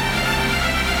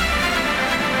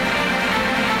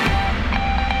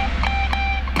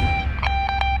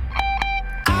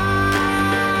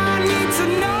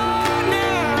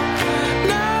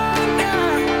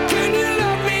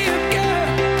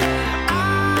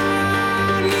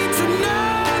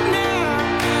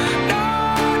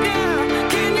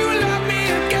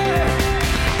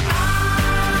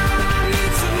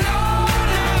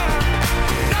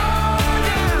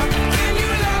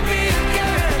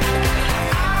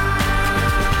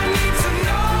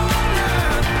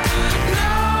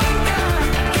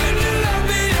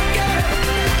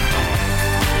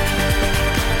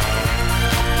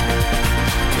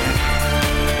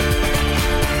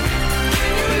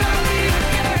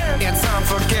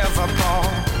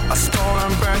 I stole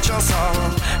and burnt your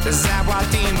soul. Is that what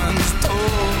demons do?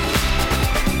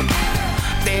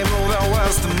 They rule the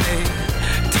world to me,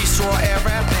 destroy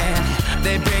everything.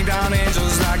 They bring down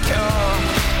angels like you.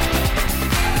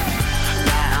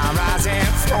 Now I'm rising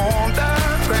from the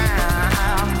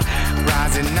ground,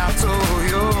 rising up to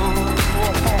you.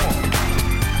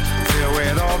 Filled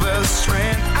with all the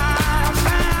strength I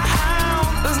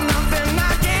found, there's nothing I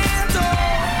can't do.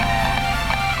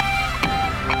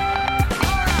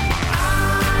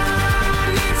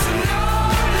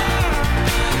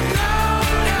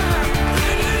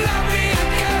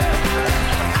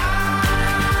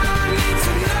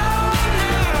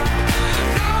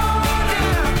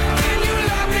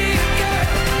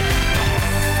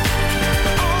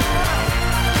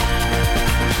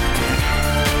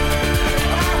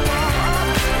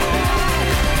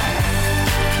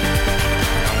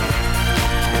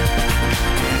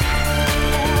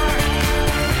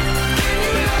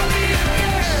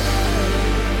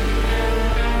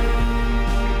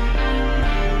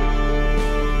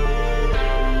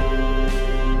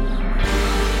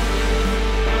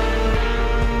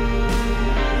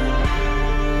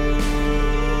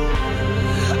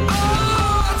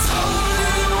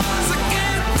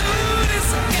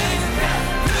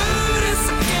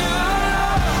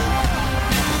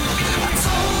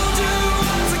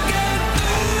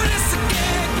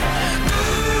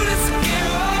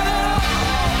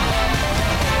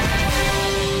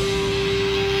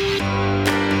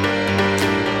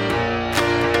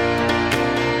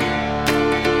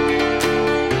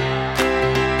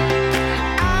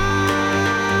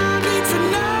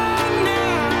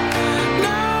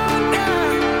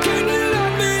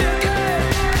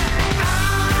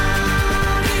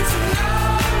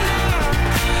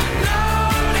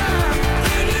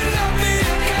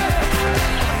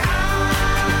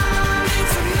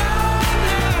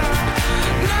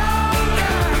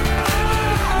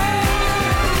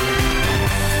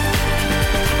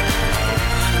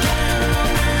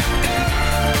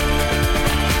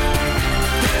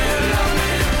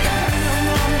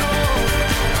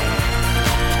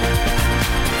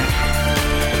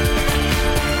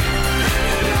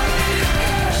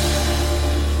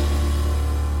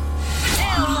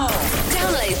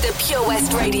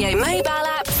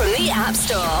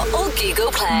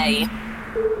 Play.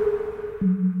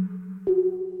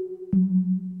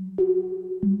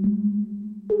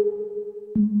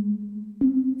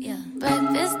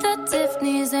 Breakfast at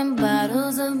Tiffany's and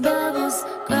bottles of bubbles.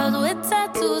 Girls with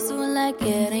tattoos who like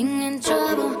getting in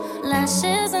trouble.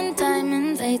 Lashes and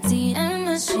diamonds, ATM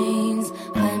machines.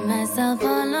 Buy myself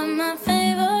all of my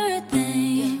favorite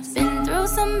things. Been through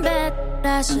some bad,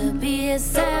 I should be a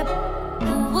sap.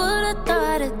 Who would've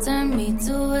thought it turned me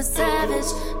to a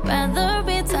savage? Rather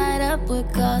be tied up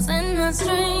with calls and not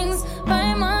strings.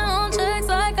 Write my own checks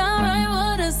like I write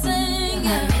what I sing.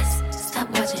 My wrist, stop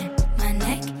watching. My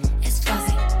neck is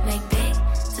fuzzy. Make big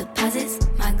deposits.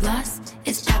 My gloss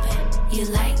is popping. You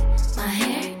like my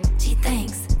hair? Gee,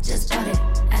 thanks. Just bought it.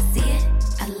 I see it.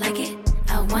 I like it.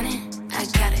 I want it. I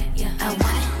got it. Yeah, I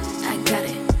want it. I got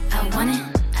it. I want it.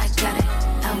 I got it.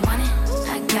 I want it.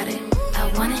 I got it.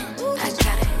 I want it. I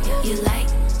got it. Yeah. You like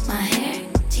my hair?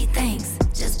 Gee, thanks.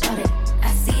 Just bought it.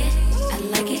 I see it. I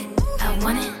like it. I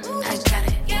want it. I got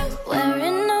it. Yeah.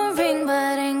 Wearing no ring,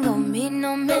 but ain't gon' be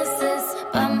no misses.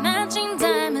 But matching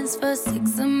diamonds for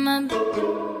 6 of my.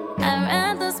 I'd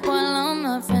rather spoil all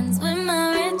my friends with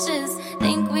my riches.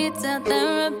 Think we tell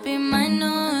therapy my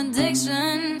new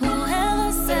addiction.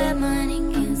 Whoever said money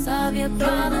can solve your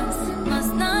problems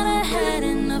must not have had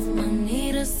enough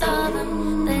money to solve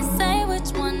them. They say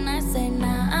which one, I say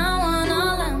nah, I want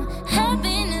all them.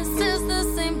 Happiness is the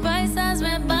same price as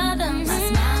red bottoms. My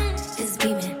smile is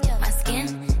beaming, my skin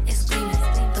is gleaming.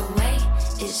 The way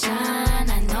it shine,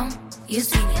 I know you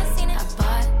seen it. I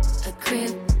bought a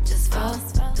crib just for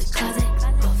the closet,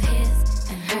 both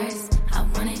his and hers. I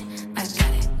want it, I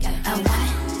got it. Yeah, I want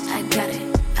it, I got it.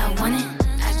 I want it,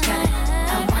 I got it.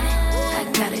 I want it, I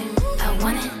got it. I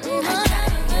want it, I got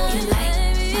it. You like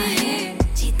my hair?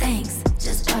 Gee, thanks.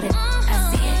 Just bought it. I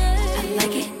see it, I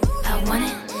like it. I want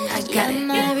it, I got it.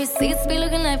 My receipts be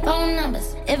looking like phone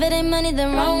numbers. If it ain't money,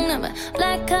 then wrong number.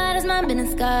 Black card is my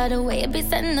business card away. It be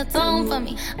setting the tone for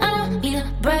me. I don't need a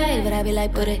brag, but I be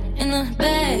like, put it in the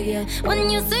bag, yeah. When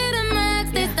you see the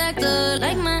max, they stacked up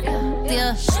like my,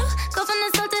 yeah. Go from the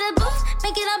south to the booth,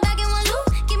 make it all back in one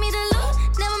loop. Give me the loot,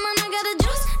 never mind, I got the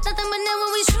juice. Nothing but never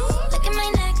we shoot. Look at my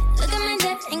neck, look at my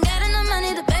neck. Ain't got enough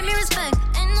money to pay me respect.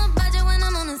 Ain't no budget when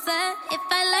I'm on the set. If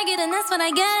I like it, then that's what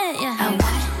I get, yeah. I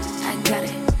want it, I got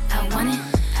it. I want it,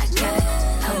 I got it.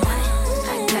 I want it,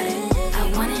 I got it. I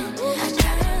want it, I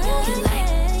got it. You like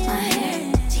my hair?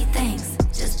 Gee, thanks.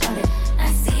 Just bought it.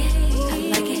 I see it, I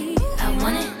like it. I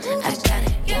want it, I got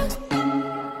it. Yeah.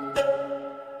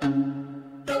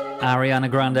 Ariana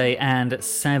Grande and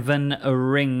 7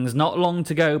 Rings. Not long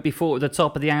to go before the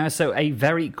top of the hour, so a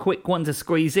very quick one to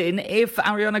squeeze in. If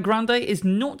Ariana Grande is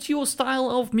not your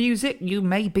style of music, you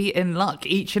may be in luck.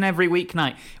 Each and every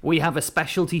weeknight, we have a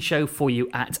specialty show for you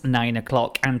at 9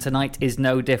 o'clock, and tonight is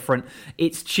no different.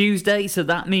 It's Tuesday, so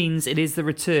that means it is the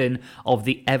return of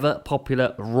the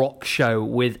ever-popular rock show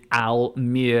with Al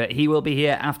Muir. He will be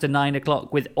here after 9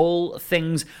 o'clock with all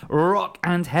things rock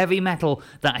and heavy metal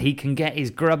that he can get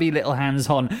his grubby little hands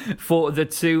on for the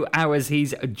 2 hours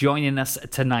he's joining us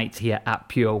tonight here at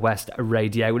Pure West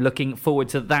Radio. Looking forward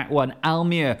to that one. Al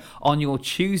Muir on your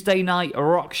Tuesday night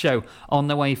rock show on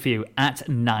the way for you at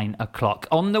 9 o'clock.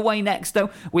 On the way next, though,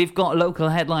 we've got local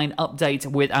headline update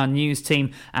with our news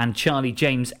team and Charlie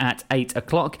James at 8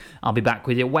 o'clock. I'll be back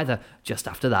with your weather just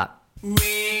after that. My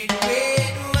head.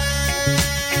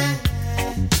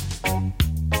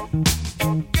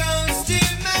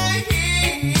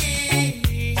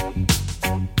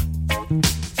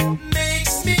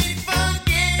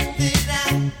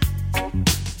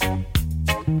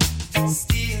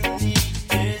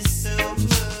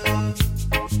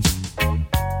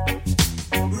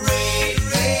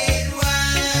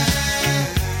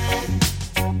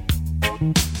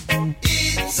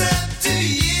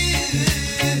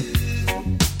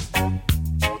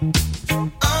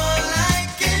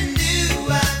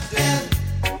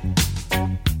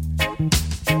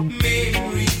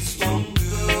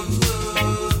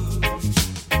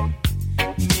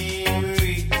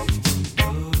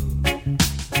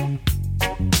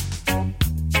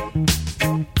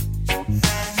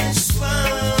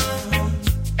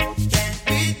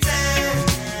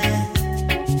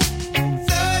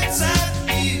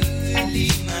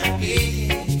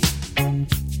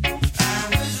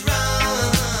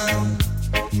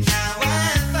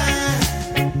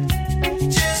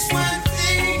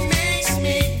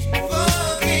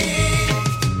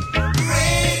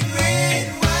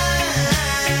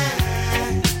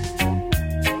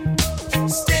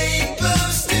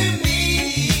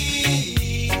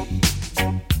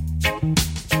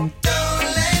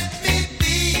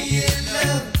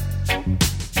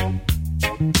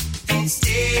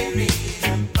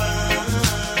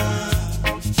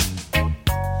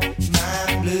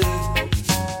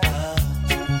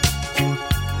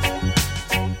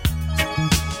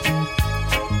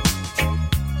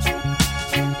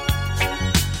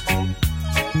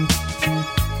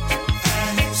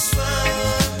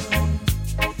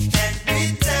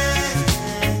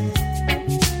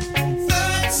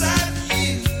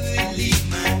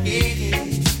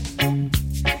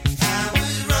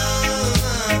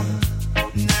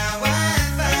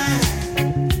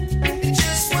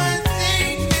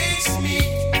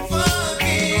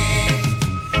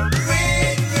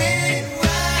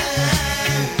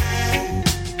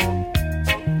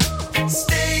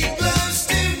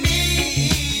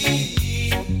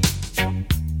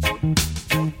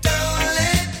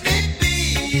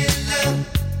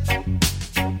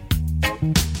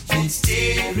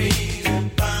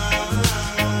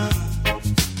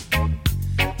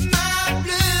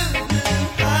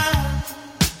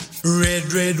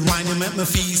 Red wine, you make me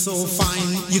feel so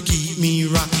fine. You keep me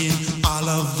rocking all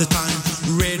of the time.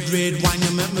 Red wine,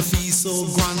 you make me feel so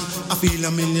grand. I feel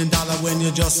 $1 million when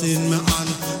you're just in my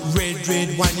hand.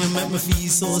 Red wine, you make me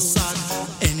feel so sad.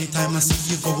 Anytime I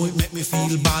see you go, it make me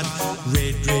feel bad.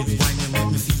 Red wine, you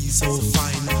make me feel so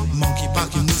fine. Monkey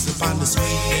packing music on the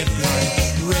sweet red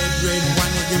line. Red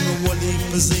wine, you give me whole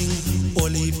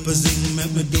heap of zing,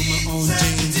 make me do my own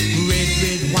thing.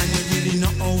 Red wine, you really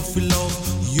know how to love.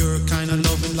 You're kind of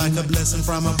loving like a blessing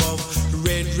from above.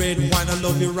 Red wine, I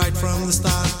love you right from the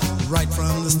start,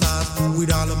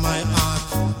 with all of my heart.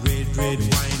 Red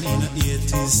wine in an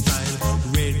 80s style,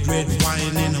 red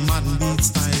wine in a modern beat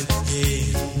style, yeah.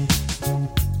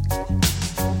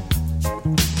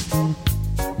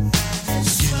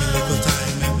 Give me a little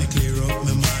time, let me clear up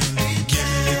my mind. Give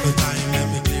me a little time, let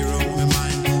me clear up my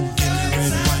mind. Give me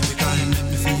red wine because it make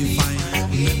me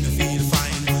feel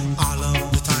fine, all of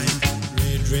the time.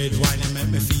 Red wine, it make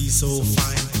me feel so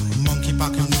fine. Monkey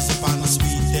packing music on a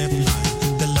sweet dead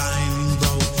line. The line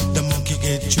broke, the monkey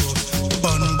get choked.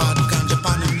 Bun bad ganja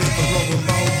pan and make a rubber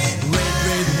bow.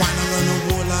 Red wine, I'm gonna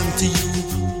hold on to you,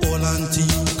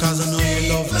 cause I know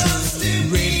you love truth.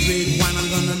 Red wine, I'm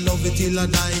gonna love you till I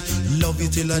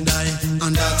die,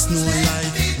 and that's no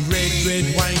lie. Red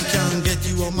wine can't get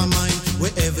you on my mind.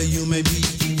 Wherever you may be,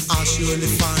 I'll surely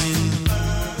find.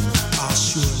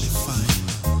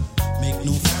 Make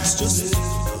no fuss, just live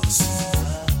with us.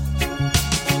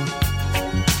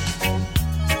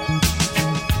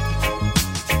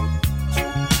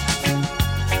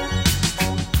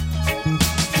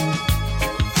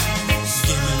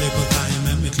 Give me a little time,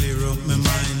 let me clear up my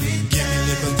mind. Give me a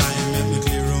little time, let me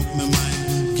clear up my mind.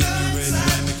 Give me red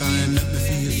wine because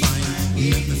it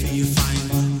make me feel fine,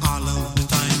 all of the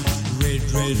time. Red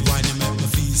wine, it make me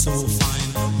feel so fine.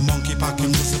 Monkey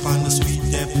packing music on the sweet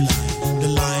death line. The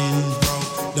line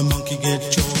broke, the monkey get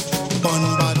choked. Bun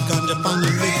bad ganja pan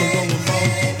and make a roll about.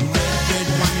 Red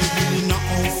wine, you really not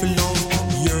all for love.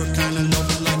 You're kind of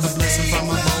loving like a blessing from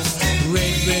above.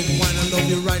 Red wine, I love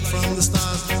you right from the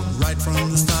start,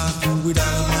 with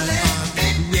all of my heart.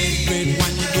 Red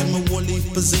wine, you give me whole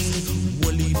heap of zing,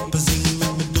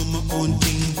 make me do my own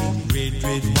thing. Red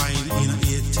wine in a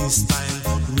 80s style,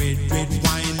 red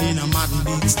wine in a modern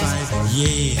beat style,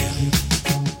 yeah.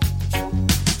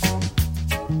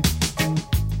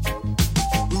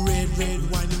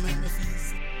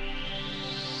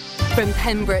 From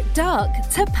Pembroke Dock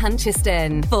to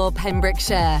Puncheston for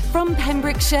Pembrokeshire. From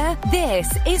Pembrokeshire, this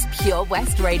is Pure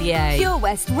West Radio. Pure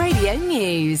West Radio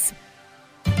News.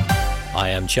 I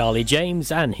am Charlie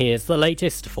James, and here's the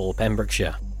latest for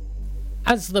Pembrokeshire.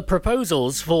 As the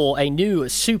proposals for a new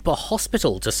super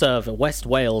hospital to serve West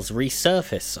Wales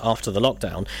resurface after the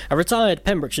lockdown, a retired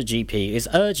Pembrokeshire GP is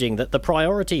urging that the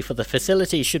priority for the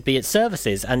facility should be its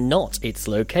services and not its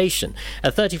location.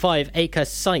 A 35-acre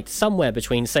site somewhere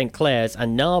between St Clair's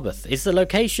and Narberth is the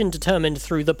location determined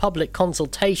through the public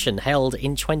consultation held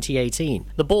in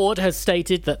 2018. The board has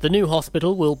stated that the new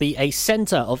hospital will be a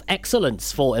centre of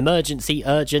excellence for emergency,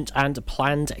 urgent and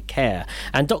planned care.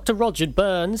 And Dr Roger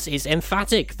Burns is emphatic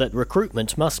that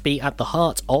recruitment must be at the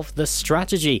heart of the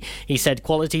strategy. He said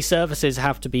quality services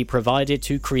have to be provided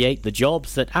to create the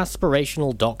jobs that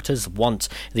aspirational doctors want.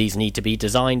 These need to be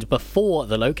designed before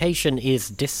the location is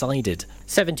decided.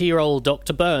 70-year-old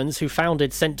Dr Burns, who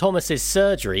founded St Thomas's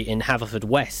Surgery in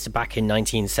Haverfordwest back in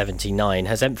 1979,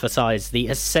 has emphasised the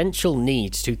essential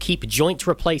need to keep joint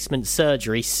replacement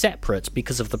surgery separate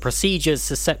because of the procedure's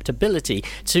susceptibility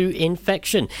to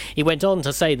infection. He went on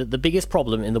to say that the biggest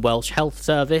problem in the Welsh health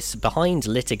service behind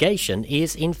litigation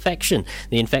is infection.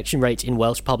 The infection rate in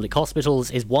Welsh public hospitals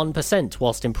is 1%,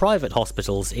 whilst in private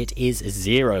hospitals it is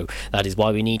 0. That is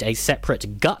why we need a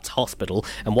separate gut hospital,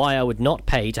 and why I would not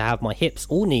pay to have my hips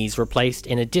or knees replaced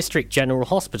in a district general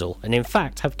hospital, and in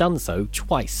fact have done so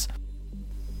twice.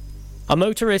 A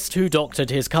motorist who doctored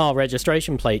his car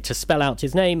registration plate to spell out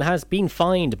his name has been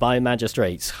fined by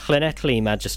magistrates. Llanelli Magistrate